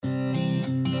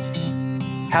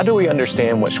How do we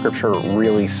understand what Scripture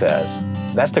really says?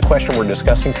 That's the question we're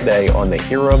discussing today on the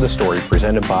Hero of the Story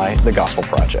presented by the Gospel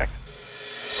Project.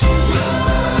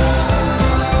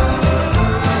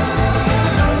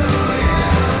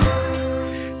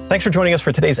 Thanks for joining us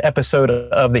for today's episode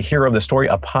of the Hero of the Story,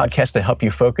 a podcast to help you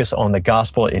focus on the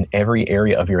gospel in every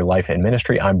area of your life and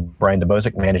ministry. I'm Brian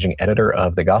DeBozic, managing editor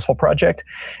of the Gospel Project,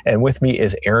 and with me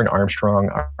is Aaron Armstrong,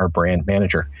 our brand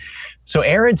manager. So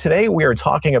Aaron, today we are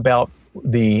talking about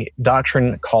the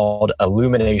doctrine called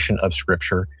Illumination of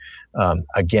Scripture.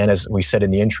 Again, as we said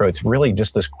in the intro, it's really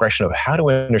just this question of how do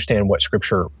we understand what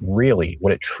Scripture really,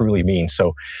 what it truly means.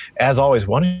 So as always,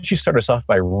 why don't you start us off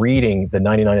by reading the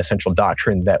 99 Essential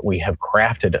Doctrine that we have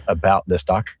crafted about this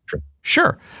doctrine?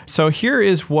 Sure. So here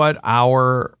is what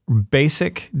our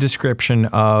basic description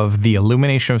of the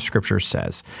illumination of Scripture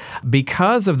says.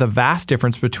 Because of the vast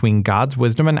difference between God's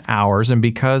wisdom and ours, and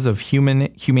because of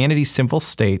humanity's sinful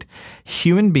state,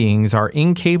 human beings are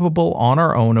incapable on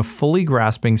our own of fully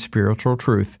grasping spiritual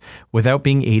truth without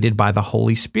being aided by the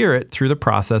Holy Spirit through the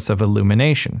process of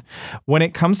illumination. When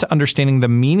it comes to understanding the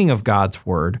meaning of God's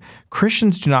Word,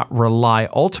 Christians do not rely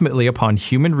ultimately upon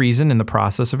human reason in the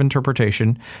process of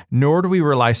interpretation, nor do we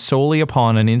rely solely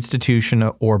upon an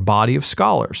institution or body of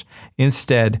scholars.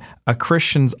 Instead, a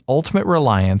Christian's ultimate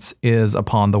reliance is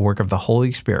upon the work of the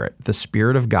Holy Spirit, the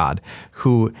Spirit of God,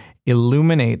 who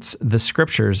illuminates the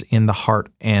Scriptures in the heart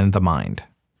and the mind.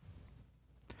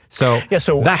 So that's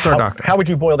our doctrine. How would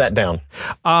you boil that down?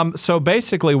 So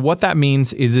basically what that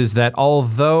means is that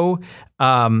although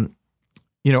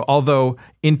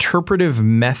interpretive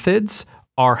methods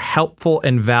are helpful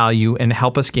and value and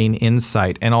help us gain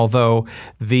insight, and although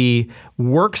the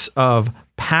works of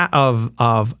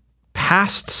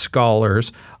past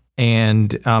scholars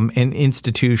and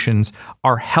institutions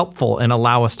are helpful and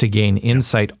allow us to gain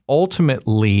insight,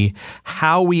 ultimately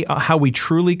how we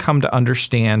truly come to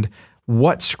understand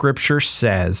what Scripture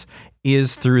says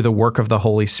is through the work of the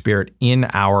Holy Spirit in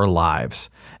our lives.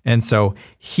 And so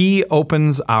he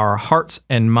opens our hearts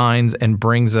and minds and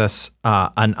brings us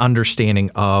an understanding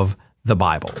of the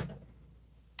Bible.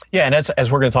 Yeah, and as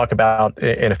we're going to talk about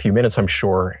in a few minutes, I'm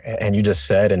sure, and you just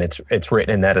said, and it's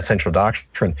written in that essential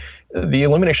doctrine, the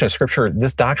illumination of Scripture,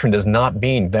 this doctrine does not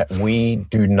mean that we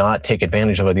do not take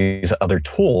advantage of these other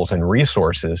tools and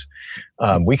resources.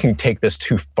 We can take this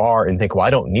too far and think, well, I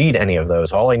don't need any of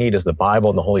those. All I need is the Bible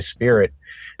and the Holy Spirit,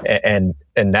 and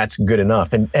that's good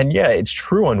enough. And yeah, it's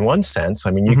true in one sense.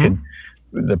 I mean, you could,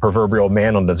 the proverbial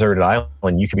man on a deserted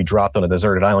island, you could be dropped on a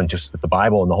deserted island just with the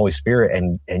Bible and the Holy Spirit,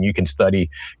 and you can study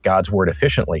God's Word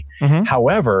efficiently.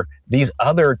 However, these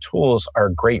other tools are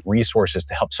great resources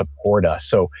to help support us.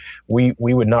 So we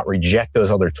would not reject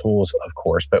those other tools, of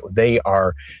course, but they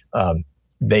are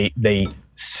they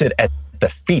sit at the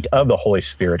feet of the Holy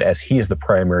Spirit as He is the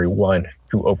primary one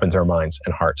who opens our minds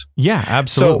and hearts. Yeah,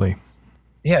 absolutely.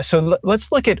 So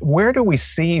let's look at where do we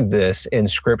see this in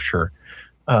Scripture.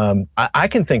 I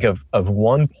can think of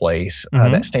one place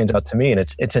that stands out to me, and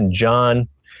it's in John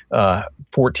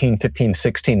 14, 15,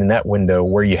 16, in that window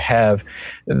where you have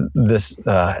this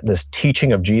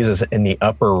teaching of Jesus in the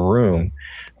upper room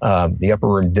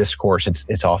discourse,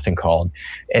 it's often called.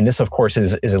 And this, of course,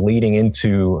 is leading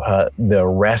into the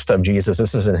rest of Jesus.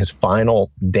 This is in his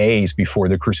final days before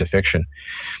the crucifixion.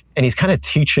 And he's kind of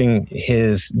teaching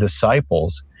his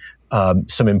disciples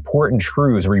some important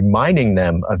truths, reminding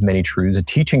them of many truths and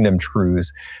teaching them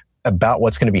truths about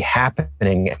what's going to be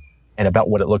happening and about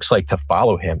what it looks like to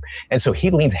follow him. And so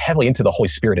he leans heavily into the Holy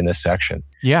Spirit in this section.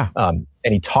 Yeah. And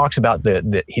he talks about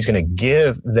he's going to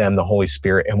give them the Holy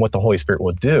Spirit and what the Holy Spirit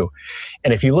will do.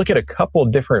 And if you look at a couple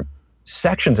different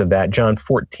sections of that, John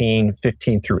 14,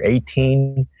 15 through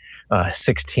 18,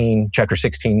 chapter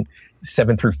 16,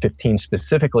 7 through 15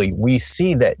 specifically, we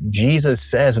see that Jesus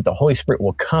says that the Holy Spirit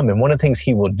will come. And one of the things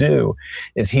he will do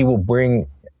is he will bring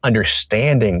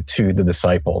understanding to the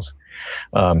disciples.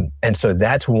 And so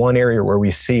that's one area where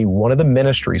we see one of the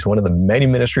many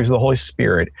ministries of the Holy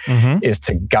Spirit is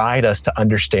to guide us to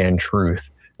understand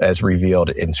truth as revealed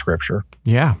in Scripture.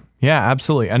 Yeah. Yeah,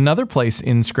 absolutely. Another place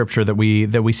in Scripture that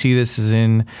we see this is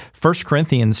in 1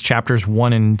 Corinthians chapters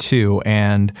 1 and 2.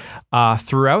 And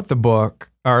throughout the book,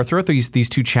 or throughout these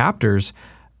two chapters,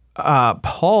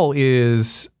 Paul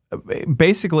is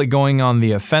basically going on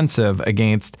the offensive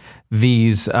against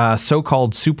these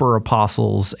so-called super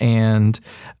apostles and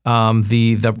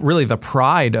the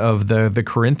pride of the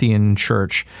Corinthian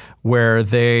church, where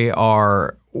they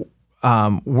are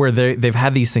they've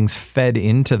had these things fed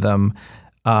into them,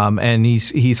 and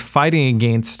he's fighting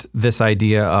against this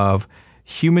idea of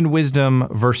human wisdom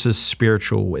versus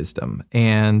spiritual wisdom,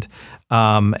 and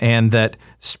that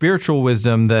spiritual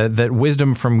wisdom, that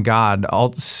wisdom from God,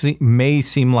 may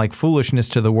seem like foolishness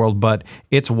to the world, but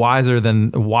it's wiser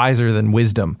than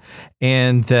wisdom,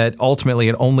 and that ultimately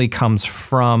it only comes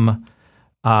from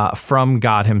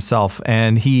God Himself.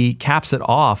 And he caps it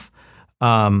off,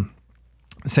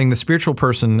 saying the spiritual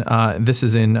person, this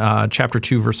is in chapter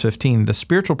 2, verse 15, the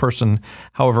spiritual person,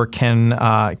 however, can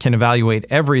evaluate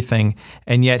everything,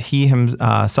 and yet he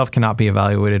himself cannot be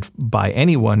evaluated by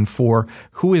anyone, for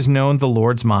who has known the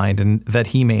Lord's mind, and that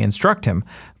he may instruct him?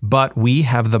 But we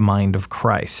have the mind of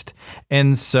Christ.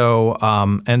 And so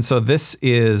this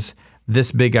is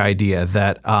this big idea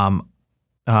that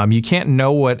you can't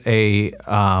know what he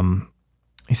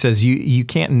says you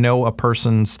can't know a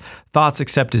person's thoughts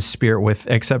except his spirit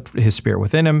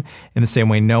within him. In the same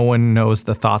way, no one knows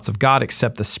the thoughts of God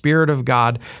except the Spirit of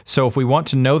God. So if we want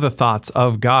to know the thoughts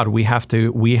of God, we have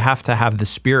to have the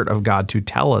Spirit of God to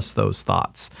tell us those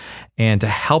thoughts and to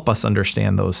help us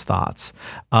understand those thoughts.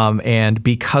 And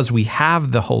because we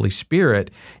have the Holy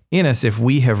Spirit in us, if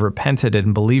we have repented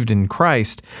and believed in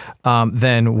Christ,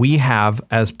 then we have,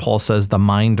 as Paul says, the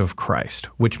mind of Christ,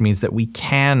 which means that we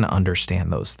can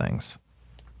understand those things.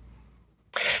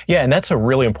 Yeah, and that's a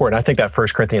really important. I think that 1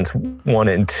 Corinthians 1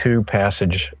 and 2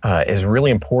 passage is really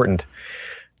important,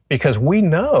 because we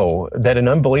know that an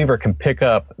unbeliever can pick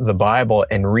up the Bible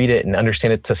and read it and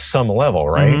understand it to some level,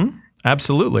 right? Mm-hmm.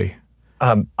 Absolutely.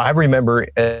 I remember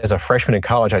as a freshman in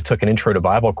college, I took an Intro to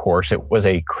Bible course. It was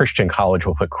a Christian college.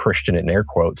 We'll put Christian in air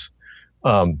quotes.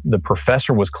 The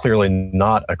professor was clearly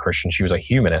not a Christian. She was a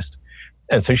humanist.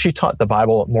 And so she taught the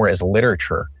Bible more as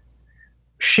literature.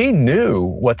 She knew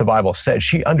what the Bible said.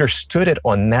 She understood it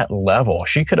on that level.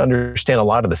 She could understand a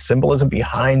lot of the symbolism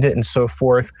behind it and so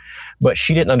forth, but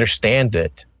she didn't understand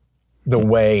it the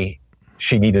way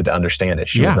she needed to understand it.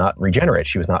 She was not regenerate.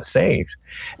 She was not saved.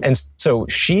 And so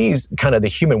she's kind of the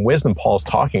human wisdom Paul's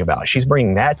talking about. She's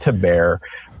bringing that to bear,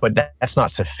 but that's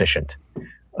not sufficient.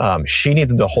 She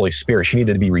needed the Holy Spirit. She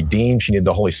needed to be redeemed. She needed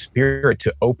the Holy Spirit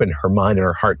to open her mind and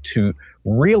her heart to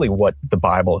really what the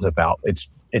Bible is about. Its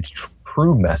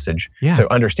true message,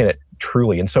 to understand it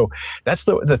truly. And so that's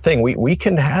the thing. We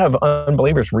can have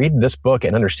unbelievers read this book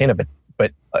and understand it,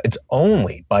 but it's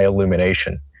only by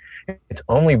illumination. It's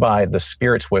only by the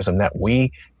Spirit's wisdom that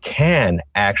we can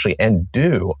actually and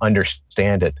do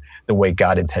understand it the way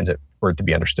God intends it for it to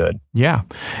be understood. Yeah.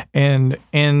 And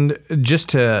just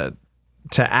to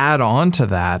add on to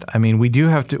that, I mean, we do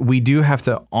have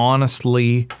to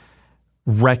honestly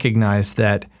recognize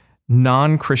that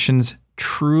non-Christians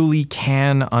truly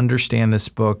can understand this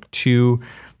book to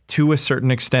a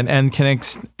certain extent, and can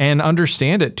and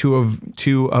understand it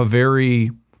to a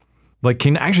very, like,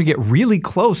 can actually get really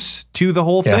close to the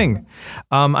whole thing.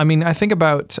 I mean, I think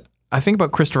about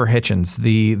Christopher Hitchens,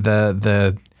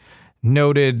 the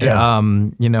noted,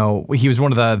 he was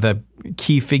one of the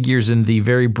key figures in the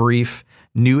very brief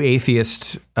New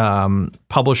Atheist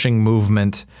publishing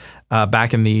movement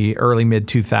back in the early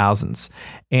mid-2000s.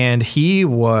 And he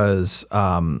was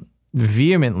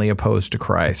vehemently opposed to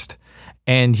Christ.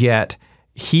 And yet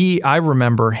I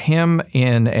remember him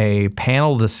in a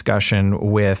panel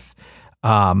discussion with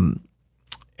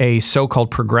a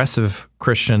so-called progressive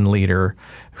Christian leader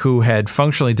who had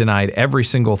functionally denied every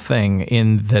single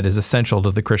thing that is essential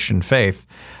to the Christian faith,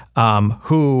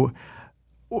 who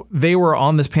they were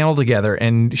on this panel together,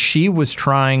 and she was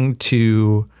trying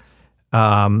to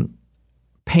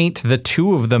paint the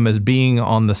two of them as being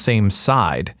on the same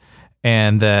side,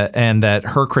 and that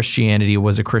her Christianity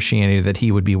was a Christianity that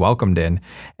he would be welcomed in.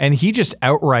 And he just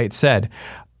outright said,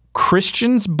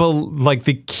 Christians, like,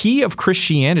 the key of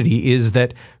Christianity is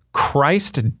that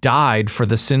Christ died for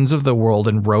the sins of the world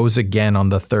and rose again on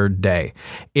the third day.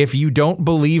 If you don't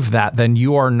believe that, then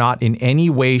you are not in any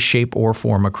way, shape, or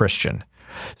form a Christian.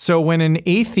 So when an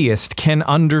atheist can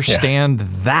understand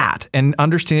that and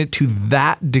understand it to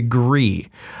that degree,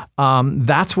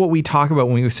 that's what we talk about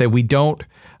when we say we don't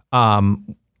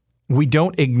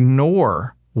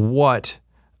ignore what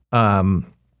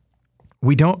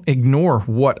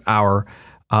our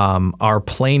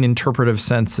plain interpretive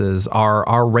senses,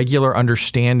 our regular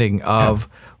understanding of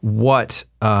what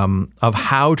of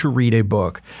how to read a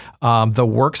book, the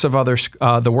works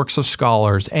of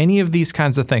scholars, any of these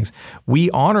kinds of things. We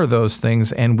honor those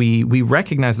things, and we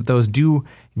recognize that those do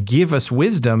give us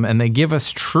wisdom and they give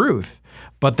us truth,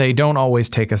 but they don't always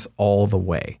take us all the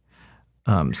way.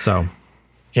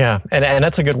 Yeah, and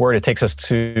that's a good word. It takes us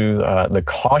to the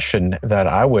caution that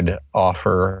I would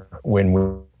offer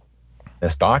when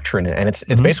this doctrine, and it's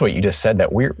basically what you just said,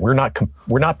 that we're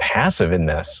not passive in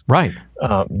this, Right?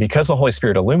 Because the Holy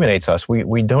Spirit illuminates us.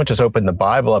 We don't just open the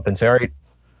Bible up and say, "All right,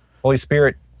 Holy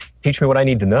Spirit, teach me what I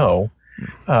need to know."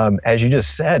 As you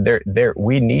just said,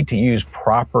 we need to use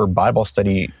proper Bible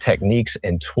study techniques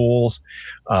and tools,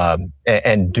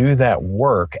 and do that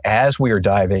work as we are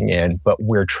diving in. But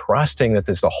we're trusting that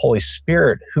it's the Holy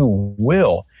Spirit who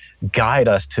will guide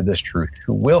us to this truth,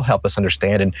 who will help us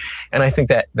understand. And I think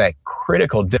that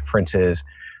critical difference is,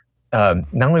 not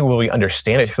only will we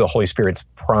understand it through the Holy Spirit's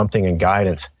prompting and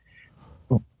guidance,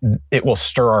 it will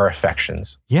stir our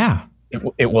affections. Yeah.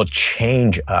 It will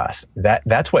change us.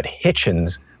 That's what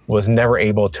Hitchens was never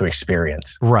able to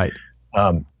experience. Right.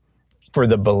 For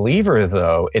the believer,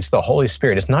 though, it's the Holy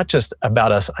Spirit. It's not just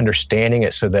about us understanding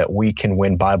it so that we can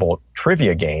win Bible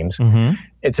trivia games. Mm-hmm.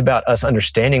 It's about us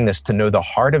understanding this to know the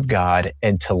heart of God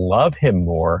and to love Him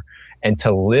more and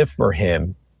to live for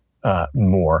Him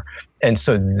more. And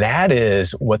so that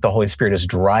is what the Holy Spirit is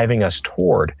driving us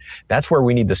toward. That's where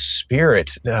we need the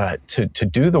Spirit to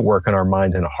do the work in our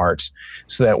minds and hearts,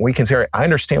 so that we can say, I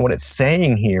understand what it's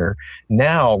saying here.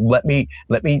 Now let me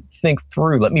think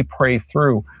through, let me pray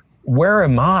through. Where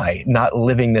am I not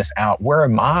living this out? Where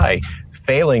am I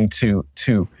failing to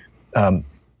live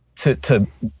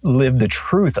the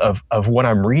truth of what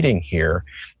I'm reading here?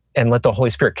 And let the Holy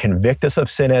Spirit convict us of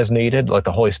sin as needed. Let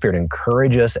the Holy Spirit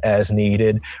encourage us as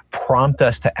needed, prompt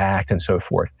us to act, and so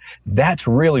forth. That's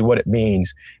really what it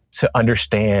means to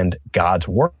understand God's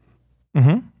word.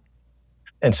 Mm-hmm.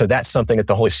 And so that's something that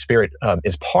the Holy Spirit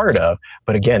is part of.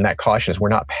 But again, that caution is we're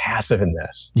not passive in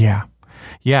this. Yeah.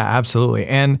 Yeah, absolutely.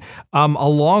 And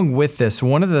along with this,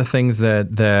 one of the things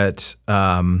that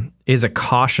is a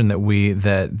caution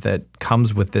that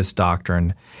comes with this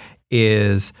doctrine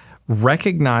is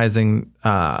recognizing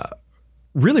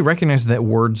that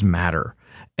words matter.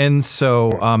 And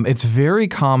so it's very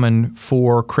common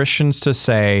for Christians to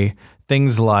say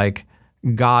things like,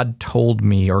 God told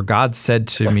me, or God said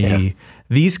to me,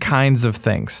 these kinds of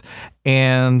things.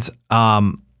 And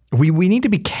we need to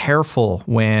be careful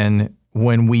when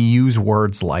we use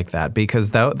words like that,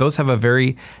 because those have a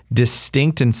very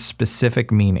distinct and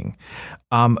specific meaning.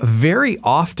 Very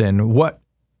often, what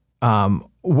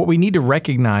we need to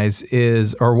recognize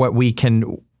is, or what we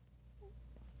can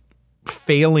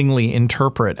failingly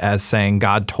interpret as saying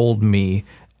God told me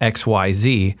X, Y,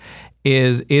 Z,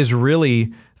 is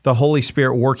really the Holy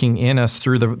Spirit working in us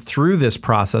through this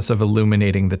process of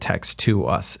illuminating the text to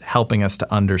us, helping us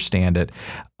to understand it.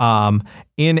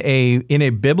 In a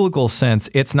biblical sense,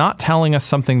 it's not telling us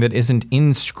something that isn't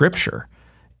in Scripture.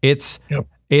 It's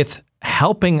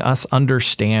helping us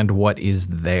understand what is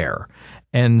there.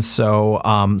 And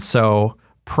so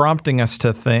prompting us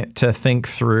to think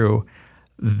through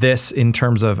this in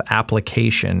terms of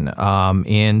application,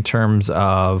 in terms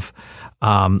of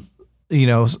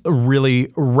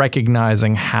really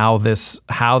recognizing how this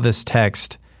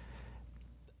text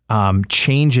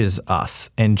changes us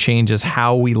and changes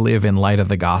how we live in light of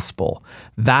the gospel.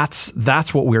 That's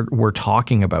what we're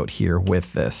talking about here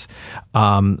with this.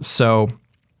 So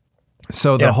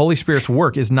the Holy Spirit's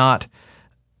work is not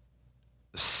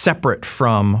separate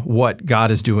from what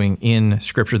God is doing in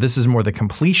Scripture. This is more the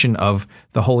completion of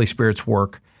the Holy Spirit's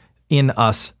work in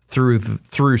us through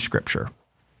Scripture.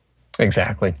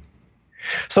 Exactly.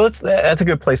 So that's a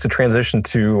good place to transition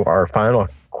to our final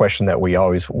question that we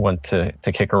always want to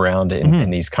kick around in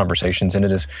these conversations, and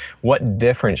it is, what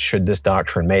difference should this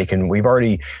doctrine make? And we've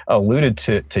already alluded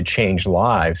to change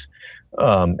lives.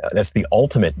 That's the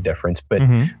ultimate difference. But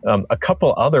a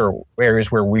couple other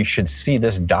areas where we should see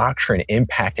this doctrine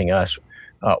impacting us.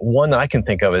 One that I can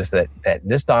think of is that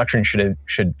this doctrine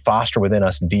should foster within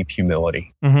us deep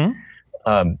humility.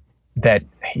 That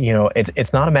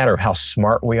it's not a matter of how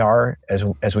smart we are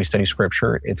as we study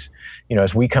Scripture. It's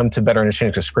as we come to better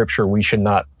understanding of Scripture, we should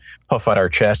not puff out our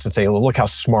chest and say, "Look how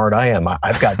smart I am!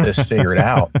 I've got this figured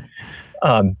out."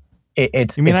 You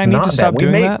mean I need to stop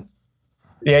doing that?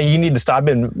 Yeah, you need to stop. I've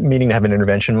been meaning to have an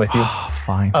intervention with you. Oh,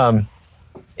 fine.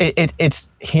 It's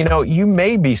you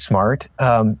may be smart,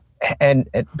 but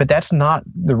that's not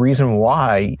the reason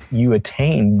why you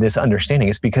attain this understanding.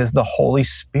 It's because the Holy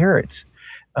Spirit's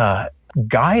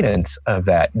guidance of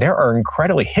that.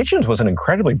 Hitchens was an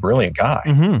incredibly brilliant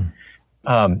guy.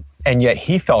 And yet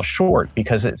he fell short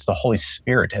because it's the Holy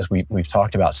Spirit, as we've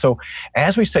talked about. So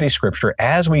as we study Scripture,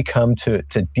 as we come to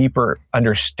deeper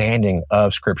understanding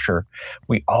of Scripture,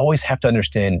 we always have to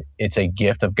understand it's a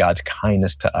gift of God's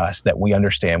kindness to us that we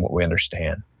understand what we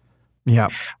understand. Yeah.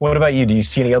 What about you? Do you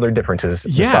see any other differences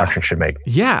this doctrine should make?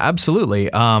 Yeah, absolutely.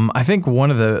 I think one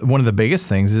of the biggest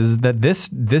things is that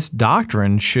this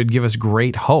doctrine should give us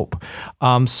great hope.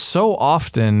 So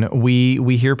often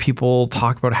we hear people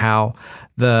talk about how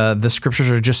the scriptures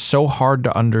are just so hard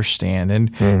to understand,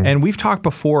 and we've talked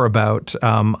before about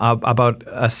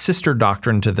a sister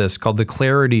doctrine to this called the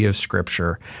clarity of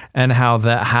Scripture, and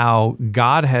how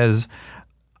God has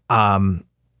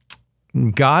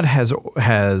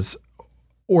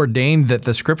ordained that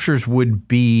the scriptures would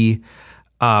be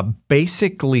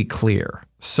basically clear,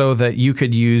 so that you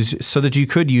could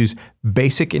use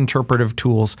basic interpretive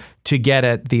tools to get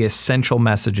at the essential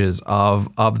messages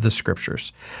of the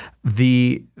scriptures.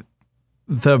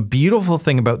 The beautiful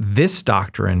thing about this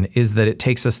doctrine is that it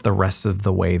takes us the rest of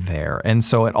the way there. And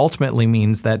so it ultimately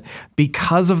means that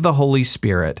because of the Holy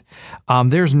Spirit,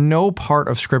 there's no part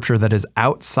of Scripture that is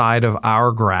outside of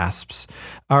our grasps,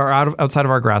 or outside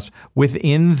of our grasp,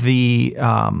 within the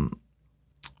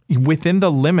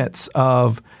limits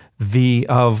of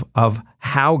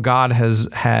how God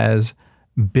has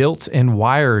built and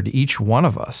wired each one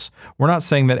of us. We're not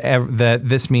saying that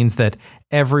this means that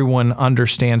everyone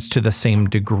understands to the same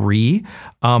degree,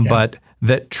 but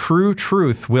that true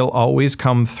truth will always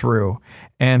come through,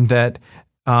 and that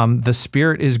the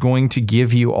Spirit is going to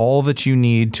give you all that you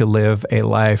need to live a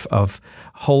life of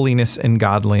holiness and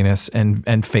godliness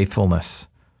and faithfulness.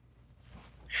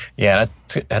 Yeah,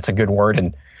 that's a good word.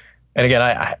 And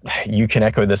again, you can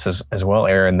echo this as well,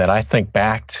 Aaron, that I think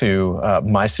back to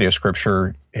my study of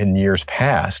Scripture in years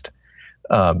past,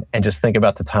 and just think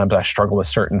about the times I struggled with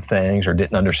certain things or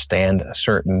didn't understand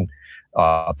certain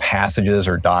passages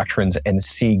or doctrines, and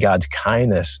see God's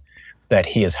kindness that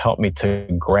He has helped me to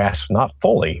grasp, not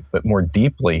fully, but more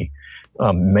deeply,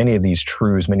 many of these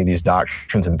truths, many of these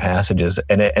doctrines and passages.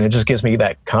 And it just gives me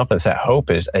that confidence, that hope,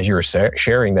 as you were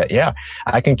sharing, that,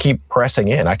 I can keep pressing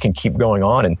in, I can keep going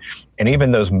on. And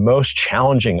even those most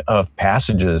challenging of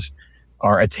passages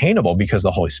are attainable because of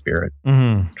the Holy Spirit.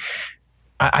 Mm-hmm.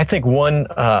 I think one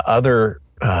other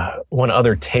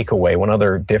takeaway, one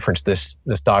other difference this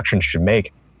doctrine should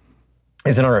make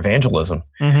is in our evangelism.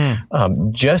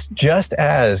 Mm-hmm. Just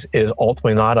as it is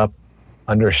ultimately not up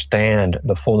understand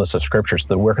the fullness of Scriptures,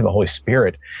 the work of the Holy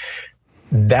Spirit,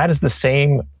 that is the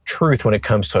same truth when it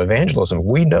comes to evangelism.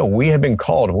 We know we have been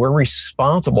called. We're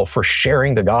responsible for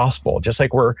sharing the gospel, just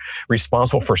like we're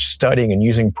responsible for studying and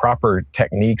using proper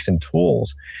techniques and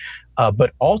tools.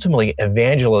 But ultimately,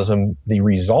 evangelism, the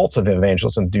results of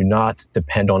evangelism do not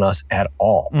depend on us at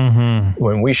all. Mm-hmm.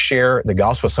 When we share the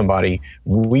gospel with somebody,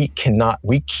 we cannot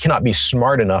be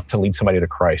smart enough to lead somebody to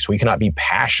Christ. We cannot be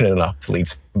passionate enough to lead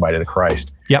somebody to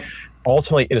Christ. Yep.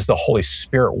 Ultimately, it is the Holy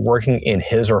Spirit working in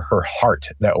his or her heart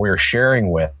that we're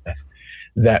sharing with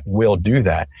that will do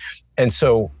that. And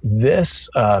so this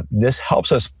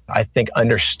helps us, I think,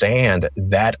 understand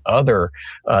that other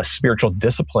spiritual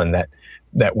discipline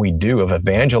that we do of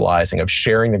evangelizing, of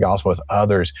sharing the gospel with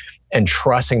others and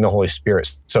trusting the Holy Spirit.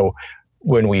 So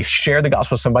when we share the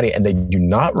gospel with somebody and they do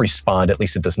not respond, at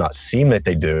least it does not seem that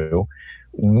they do,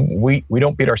 we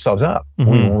don't beat ourselves up.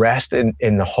 Mm-hmm. We rest in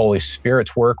the Holy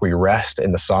Spirit's work. We rest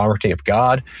in the sovereignty of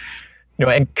God.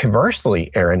 And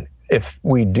conversely, Aaron, if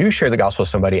we do share the gospel with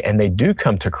somebody and they do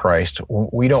come to Christ,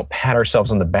 we don't pat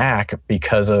ourselves on the back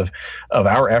because of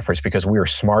our efforts, because we were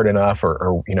smart enough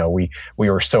or we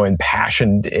were so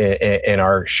impassioned in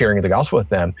our sharing of the gospel with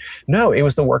them. No, it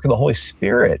was the work of the Holy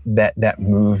Spirit that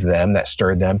moved them, that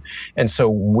stirred them. And so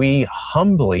we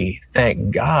humbly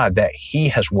thank God that He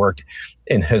has worked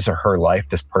in his or her life,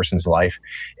 this person's life.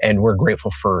 And we're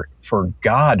grateful for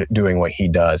God doing what He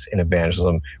does in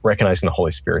evangelism, recognizing the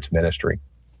Holy Spirit's ministry.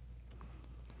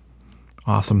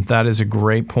 Awesome. That is a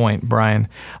great point, Brian.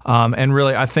 And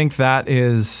really, I think that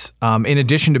is, in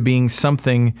addition to being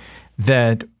something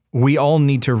that we all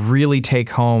need to really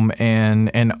take home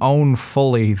and own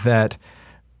fully, that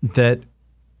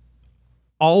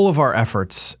all of our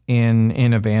efforts in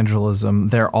evangelism,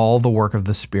 they're all the work of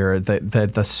the Spirit,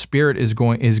 that the Spirit is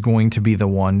going to be the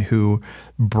one who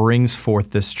brings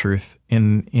forth this truth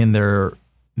in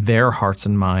their hearts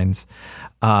and minds.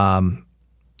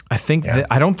 I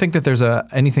don't think that there's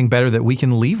anything better that we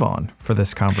can leave on for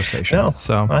this conversation. No,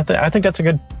 so I think that's a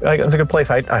good place.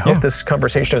 I hope this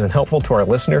conversation is helpful to our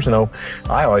listeners.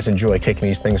 I always enjoy kicking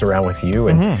these things around with you.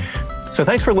 And so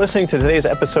thanks for listening to today's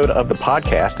episode of the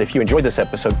podcast. If you enjoyed this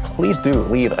episode, please do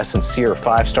leave a sincere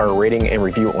 5-star rating and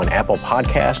review on Apple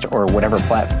Podcast or whatever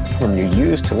platform you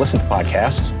use to listen to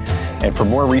podcasts. And for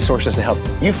more resources to help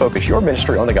you focus your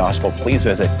ministry on the gospel, please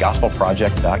visit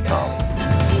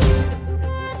gospelproject.com.